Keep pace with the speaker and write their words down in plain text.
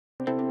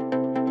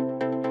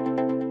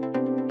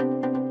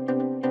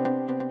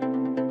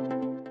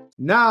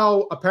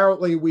Now,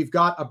 apparently, we've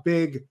got a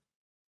big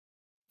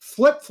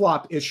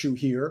flip-flop issue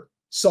here.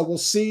 So we'll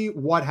see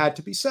what had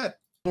to be said.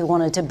 You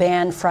wanted to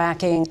ban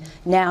fracking.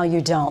 Now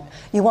you don't.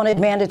 You wanted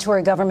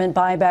mandatory government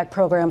buyback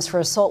programs for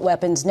assault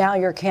weapons. Now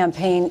your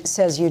campaign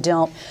says you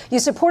don't. You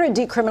supported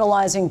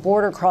decriminalizing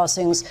border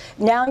crossings.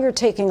 Now you're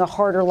taking a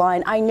harder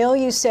line. I know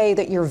you say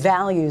that your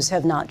values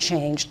have not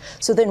changed.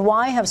 So then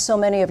why have so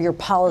many of your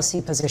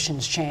policy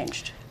positions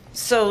changed?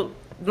 So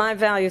my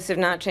values have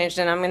not changed,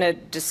 and I'm going to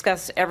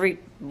discuss every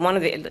one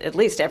of at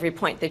least every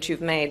point that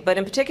you've made. But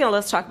in particular,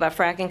 let's talk about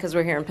fracking because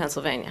we're here in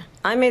Pennsylvania.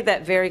 I made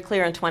that very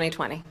clear in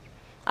 2020.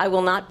 I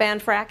will not ban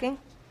fracking.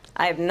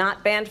 I have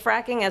not banned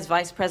fracking as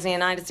Vice President of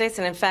the United States.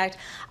 And in fact,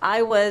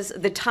 I was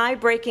the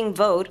tie-breaking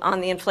vote on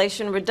the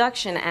Inflation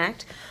Reduction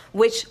Act,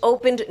 which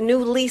opened new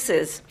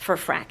leases for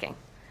fracking.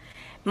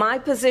 My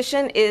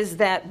position is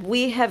that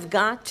we have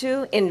got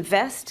to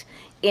invest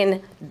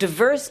in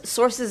diverse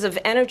sources of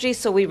energy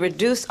so we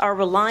reduce our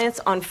reliance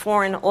on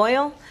foreign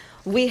oil.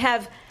 We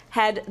have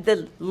had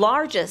the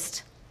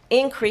largest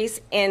increase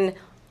in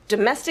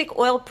domestic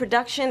oil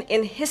production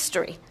in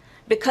history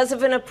because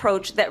of an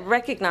approach that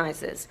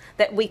recognizes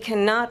that we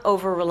cannot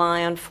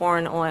over-rely on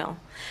foreign oil.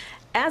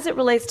 As it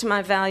relates to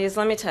my values,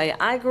 let me tell you,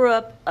 I grew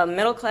up a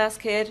middle-class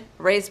kid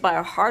raised by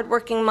a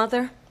hardworking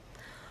mother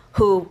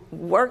who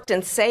worked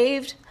and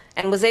saved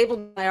and was able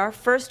to buy our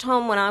first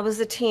home when I was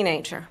a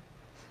teenager.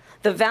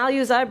 The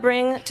values I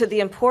bring to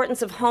the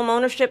importance of home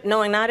ownership,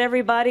 knowing not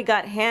everybody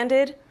got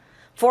handed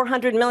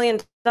 $400 million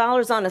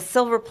on a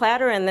silver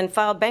platter and then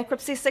filed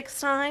bankruptcy 6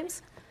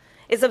 times,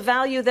 is a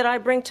value that I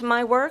bring to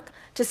my work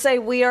to say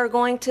we are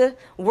going to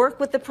work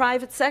with the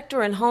private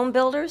sector and home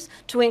builders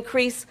to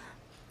increase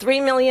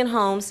 3 million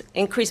homes,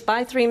 increase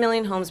by 3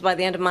 million homes by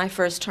the end of my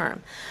first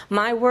term.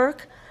 My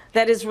work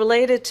that is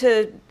related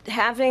to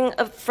having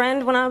a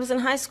friend when I was in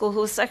high school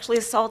who was sexually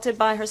assaulted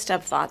by her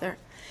stepfather.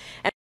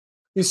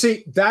 You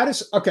see, that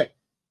is, okay,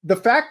 the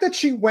fact that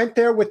she went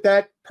there with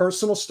that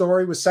personal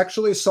story, was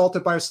sexually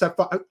assaulted by her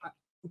stepfather,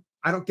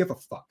 I don't give a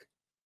fuck.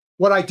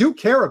 What I do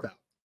care about,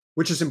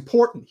 which is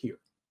important here,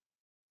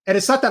 and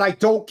it's not that I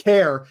don't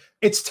care,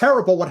 it's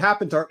terrible what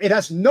happened to her. It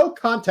has no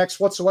context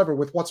whatsoever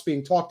with what's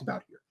being talked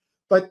about here.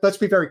 But let's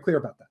be very clear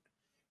about that.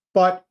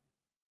 But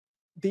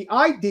the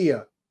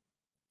idea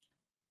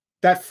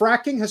that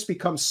fracking has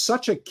become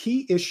such a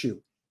key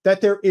issue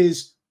that there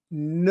is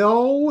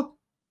no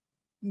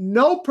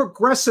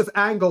progressive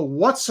angle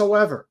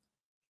whatsoever.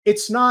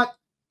 It's not,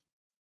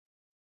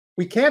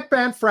 we can't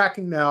ban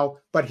fracking now,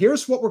 but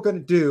here's what we're going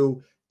to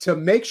do to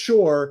make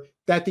sure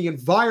that the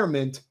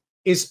environment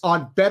is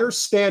on better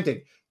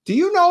standing. Do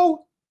you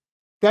know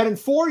that in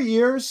 4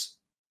 years,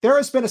 there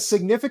has been a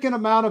significant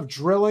amount of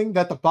drilling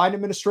that the Biden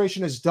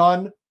administration has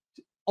done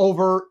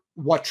over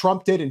what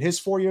Trump did in his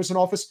 4 years in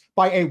office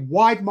by a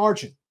wide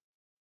margin?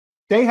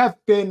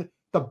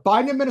 The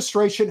Biden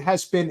administration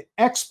has been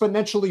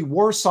exponentially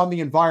worse on the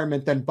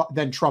environment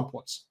than Trump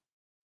was.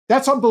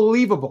 That's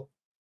unbelievable.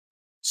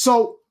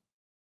 So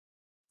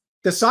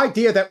this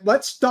idea that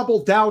let's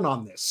double down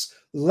on this,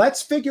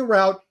 let's figure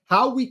out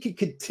how we can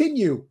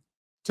continue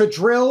to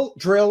drill,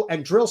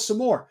 and drill some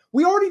more.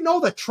 We already know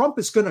that Trump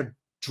is going to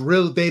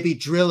drill, baby,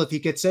 drill if he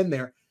gets in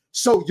there.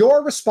 So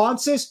your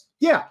response is,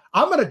 yeah,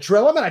 I'm going to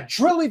drill. I'm going to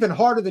drill even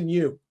harder than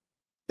you.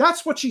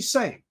 That's what she's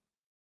saying.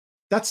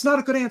 That's not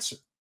a good answer.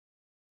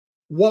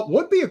 What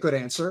would be a good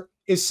answer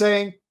is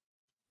saying,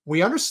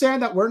 we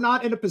understand that we're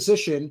not in a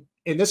position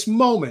in this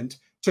moment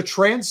to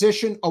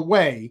transition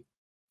away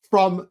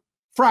from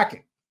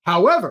fracking.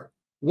 However,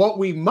 what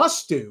we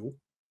must do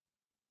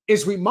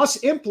is we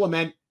must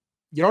implement,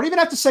 you don't even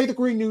have to say the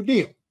Green New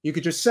Deal. You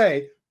could just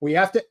say we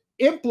have to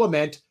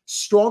implement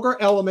stronger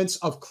elements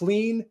of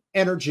clean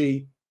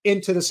energy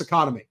into this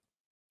economy.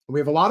 And we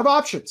have a lot of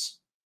options.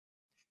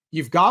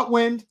 You've got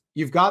wind,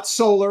 you've got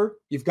solar,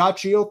 you've got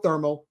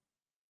geothermal,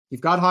 you've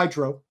got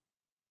hydro.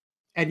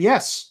 And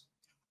yes,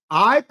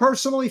 I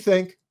personally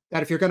think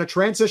that if you're going to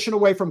transition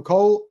away from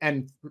coal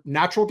and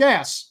natural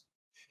gas,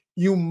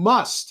 you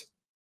must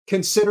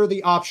consider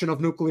the option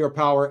of nuclear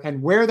power,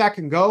 and where that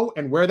can go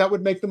and where that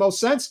would make the most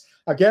sense.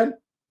 Again,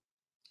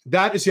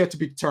 that is yet to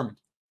be determined.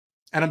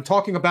 And I'm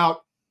talking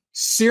about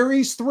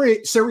Series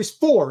 4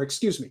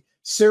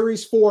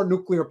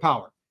 nuclear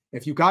power.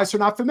 If you guys are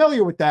not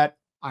familiar with that,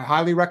 I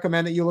highly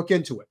recommend that you look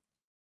into it.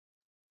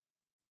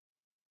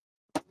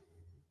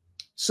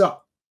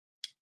 So,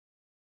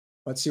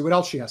 let's see what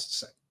else she has to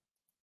say.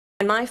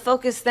 And my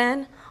focus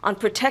then on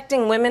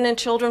protecting women and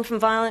children from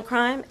violent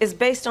crime is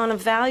based on a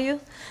value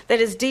that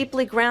is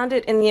deeply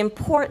grounded in the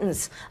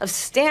importance of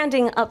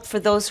standing up for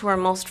those who are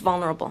most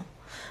vulnerable.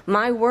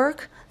 My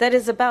work that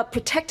is about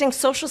protecting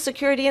Social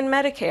Security and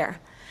Medicare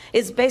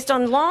is based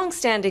on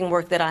long-standing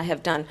work that I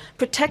have done,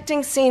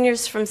 protecting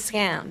seniors from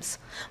scams.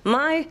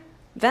 My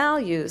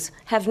values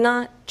have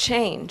not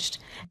changed.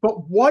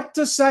 But what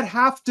does that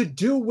have to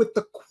do with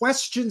the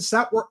questions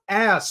that were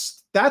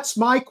asked? That's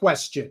my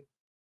question.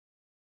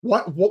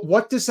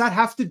 What does that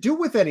have to do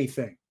with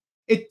anything?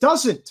 It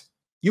doesn't.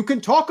 You can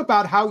talk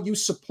about how you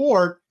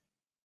support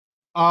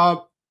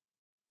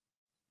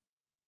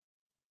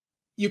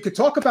you could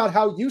talk about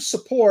how you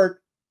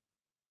support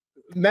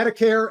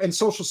Medicare and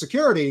Social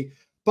Security,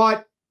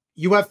 but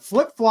you have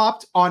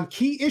flip-flopped on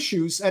key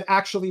issues that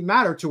actually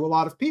matter to a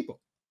lot of people.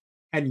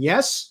 And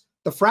yes,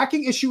 the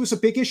fracking issue is a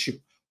big issue.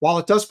 While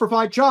it does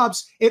provide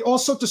jobs, it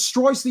also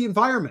destroys the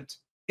environment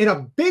in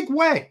a big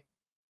way.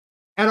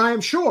 And I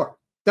am sure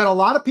that a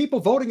lot of people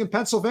voting in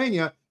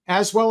Pennsylvania,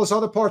 as well as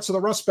other parts of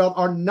the Rust Belt,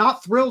 are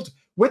not thrilled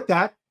with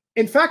that.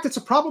 In fact, it's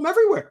a problem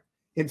everywhere.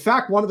 In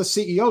fact, one of the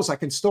CEOs, I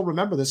can still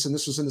remember this, and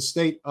this was in the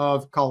state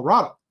of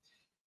Colorado,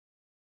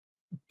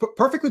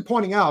 perfectly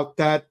pointing out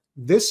that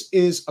this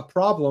is a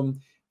problem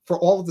for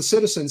all of the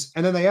citizens.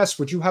 And then they asked,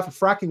 would you have a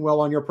fracking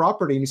well on your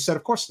property? And he said,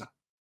 of course not.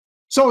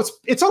 So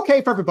it's okay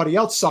if everybody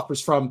else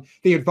suffers from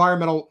the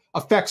environmental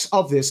effects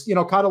of this, you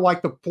know, kind of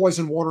like the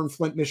poison water in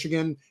Flint,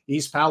 Michigan,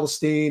 East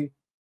Palestine.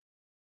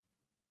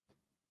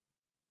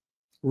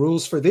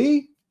 Rules for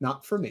thee,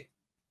 not for me.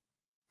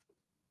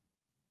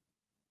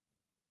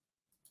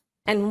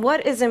 And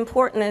what is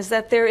important is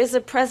that there is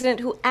a president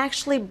who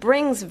actually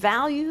brings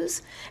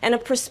values and a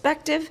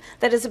perspective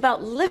that is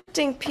about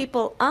lifting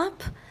people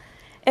up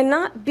and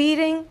not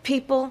beating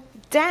people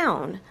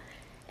down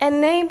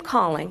and name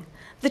calling.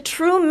 The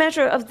true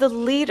measure of the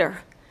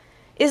leader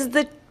is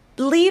the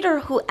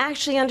leader who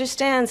actually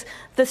understands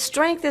the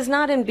strength is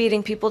not in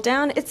beating people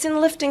down, it's in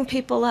lifting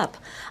people up.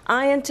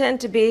 I intend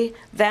to be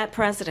that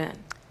president.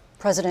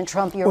 President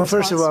Trump, your Well,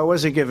 response? first of all, I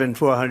wasn't given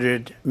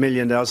 $400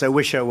 million. I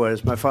wish I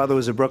was. My father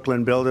was a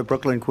Brooklyn builder,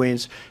 Brooklyn,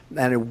 Queens,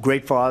 and a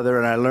great father,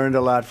 and I learned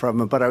a lot from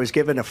him. But I was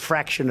given a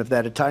fraction of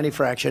that, a tiny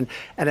fraction,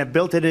 and I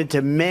built it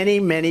into many,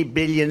 many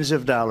billions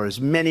of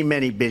dollars, many,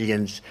 many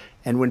billions.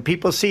 And when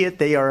people see it,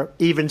 they are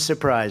even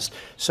surprised.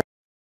 So,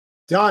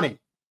 Donnie,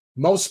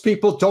 most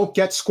people don't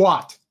get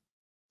squat.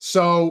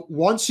 So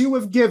once you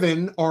have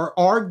given or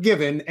are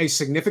given a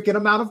significant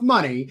amount of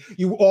money,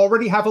 you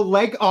already have a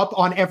leg up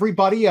on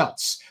everybody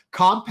else.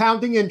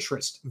 Compounding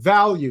interest,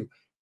 value,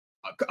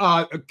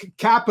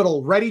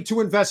 capital, ready to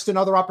invest in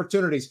other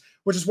opportunities,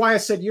 which is why I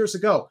said years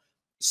ago,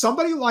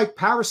 somebody like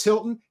Paris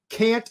Hilton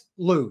can't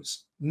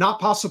lose.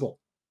 Not possible.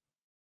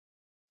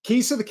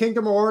 Keys to the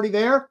kingdom are already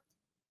there,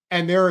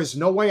 and there is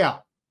no way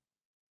out.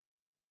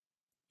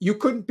 You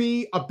couldn't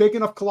be a big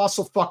enough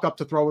colossal fuck up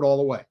to throw it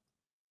all away.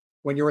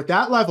 When you're at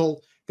that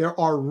level, there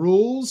are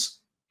rules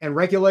and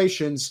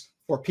regulations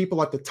for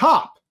people at the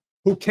top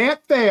who can't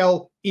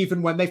fail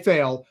even when they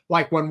fail,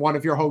 like when one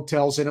of your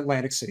hotels in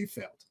Atlantic City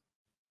failed.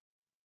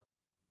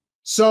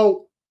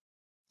 So,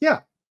 yeah,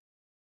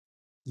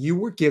 you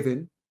were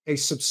given a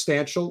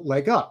substantial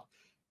leg up.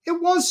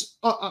 It was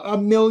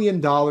 $1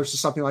 million or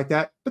something like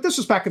that, but this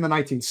was back in the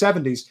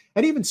 1970s.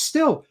 And even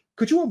still,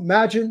 could you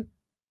imagine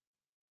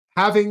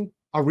having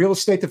a real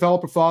estate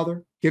developer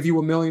father give you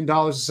 $1 million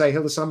and say, hey,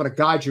 listen, I'm going to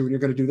guide you and you're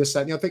going to do this,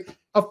 that, and the other thing?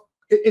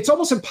 It's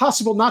almost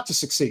impossible not to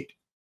succeed.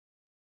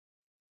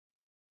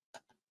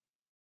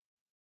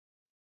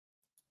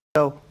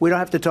 so we don't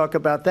have to talk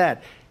about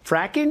that.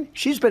 Fracking,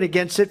 she's been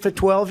against it for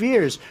 12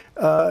 years.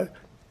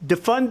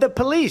 Defund the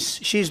police,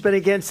 she's been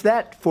against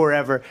that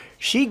forever.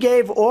 She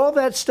gave all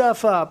that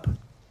stuff up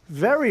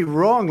very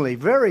wrongly,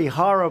 very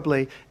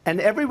horribly, and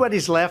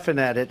everybody's laughing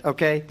at it,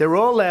 okay? They're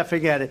all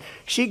laughing at it.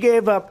 She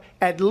gave up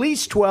at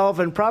least 12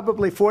 and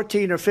probably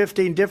 14 or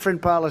 15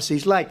 different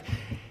policies. Like,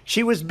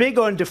 she was big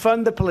on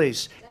defund the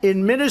police.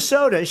 In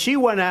Minnesota, she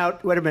went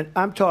out, wait a minute,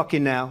 I'm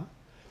talking now,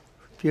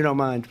 if you don't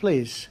mind,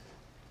 please.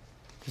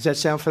 Does that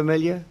sound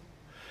familiar?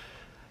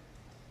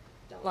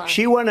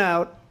 She went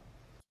out.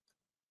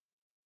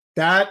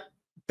 That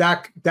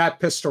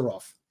pissed her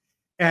off.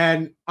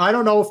 And I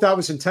don't know if that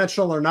was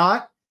intentional or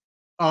not,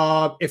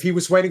 if he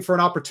was waiting for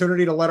an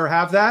opportunity to let her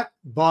have that.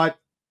 But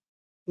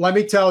let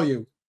me tell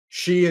you,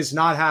 she is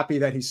not happy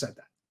that he said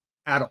that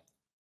at all.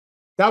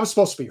 That was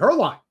supposed to be her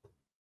line.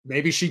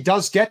 Maybe she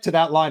does get to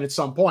that line at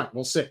some point.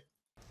 We'll see.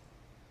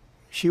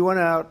 She went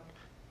out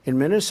in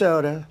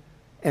Minnesota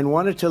and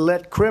wanted to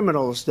let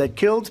criminals that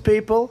killed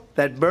people,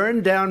 that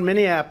burned down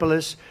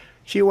Minneapolis,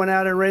 she went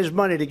out and raised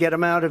money to get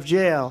them out of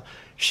jail.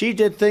 She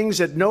did things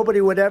that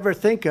nobody would ever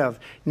think of.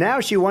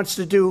 Now she wants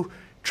to do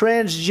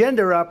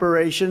transgender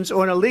operations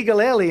on illegal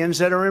aliens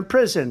that are in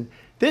prison.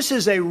 This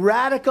is a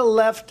radical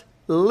left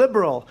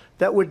liberal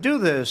that would do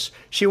this.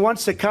 She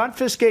wants to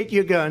confiscate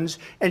your guns,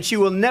 and she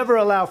will never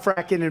allow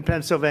fracking in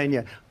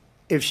Pennsylvania.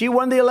 If she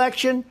won the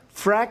election,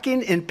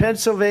 fracking in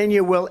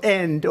Pennsylvania will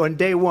end on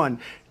day one.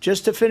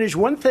 Just to finish,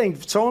 one thing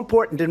so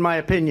important in my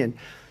opinion.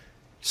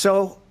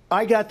 So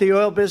I got the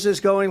oil business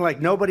going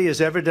like nobody has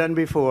ever done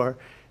before.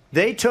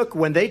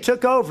 When they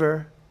took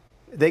over,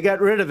 they got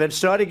rid of it,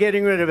 started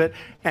getting rid of it,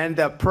 and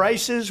the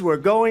prices were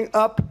going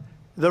up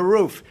the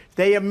roof.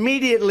 They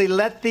immediately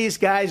let these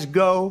guys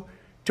go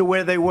to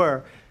where they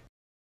were.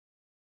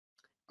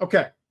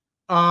 Okay.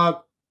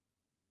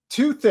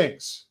 Two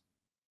things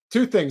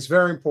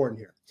very important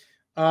here.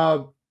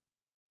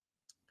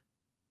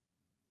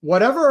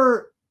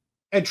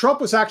 And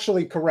Trump was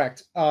actually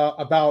correct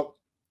about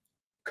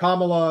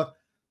Kamala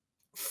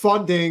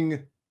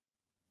funding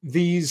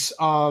these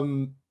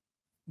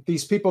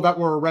these people that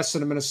were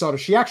arrested in Minnesota,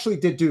 she actually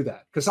did do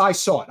that because I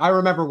saw it. I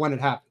remember when it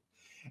happened.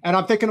 And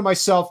I'm thinking to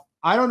myself,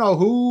 I don't know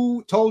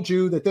who told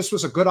you that this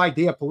was a good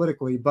idea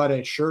politically, but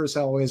it sure as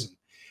hell isn't.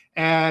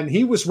 And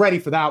he was ready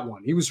for that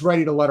one. He was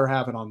ready to let her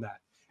have it on that.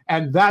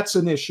 And that's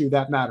an issue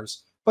that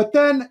matters. But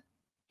then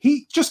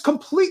he just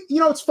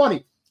it's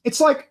funny.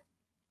 It's like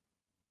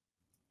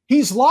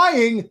he's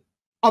lying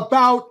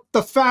about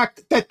the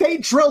fact that they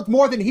drilled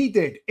more than he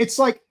did. It's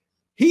like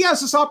he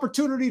has this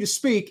opportunity to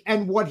speak,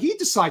 and what he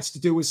decides to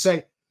do is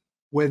say,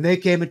 when they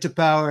came into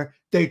power,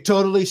 they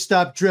totally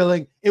stopped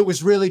drilling. It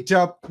was really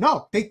dope.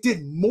 No, they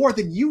did more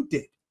than you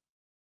did.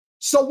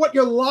 So what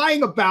you're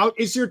lying about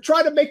is you're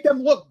trying to make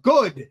them look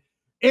good.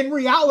 In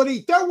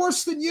reality, they're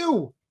worse than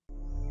you.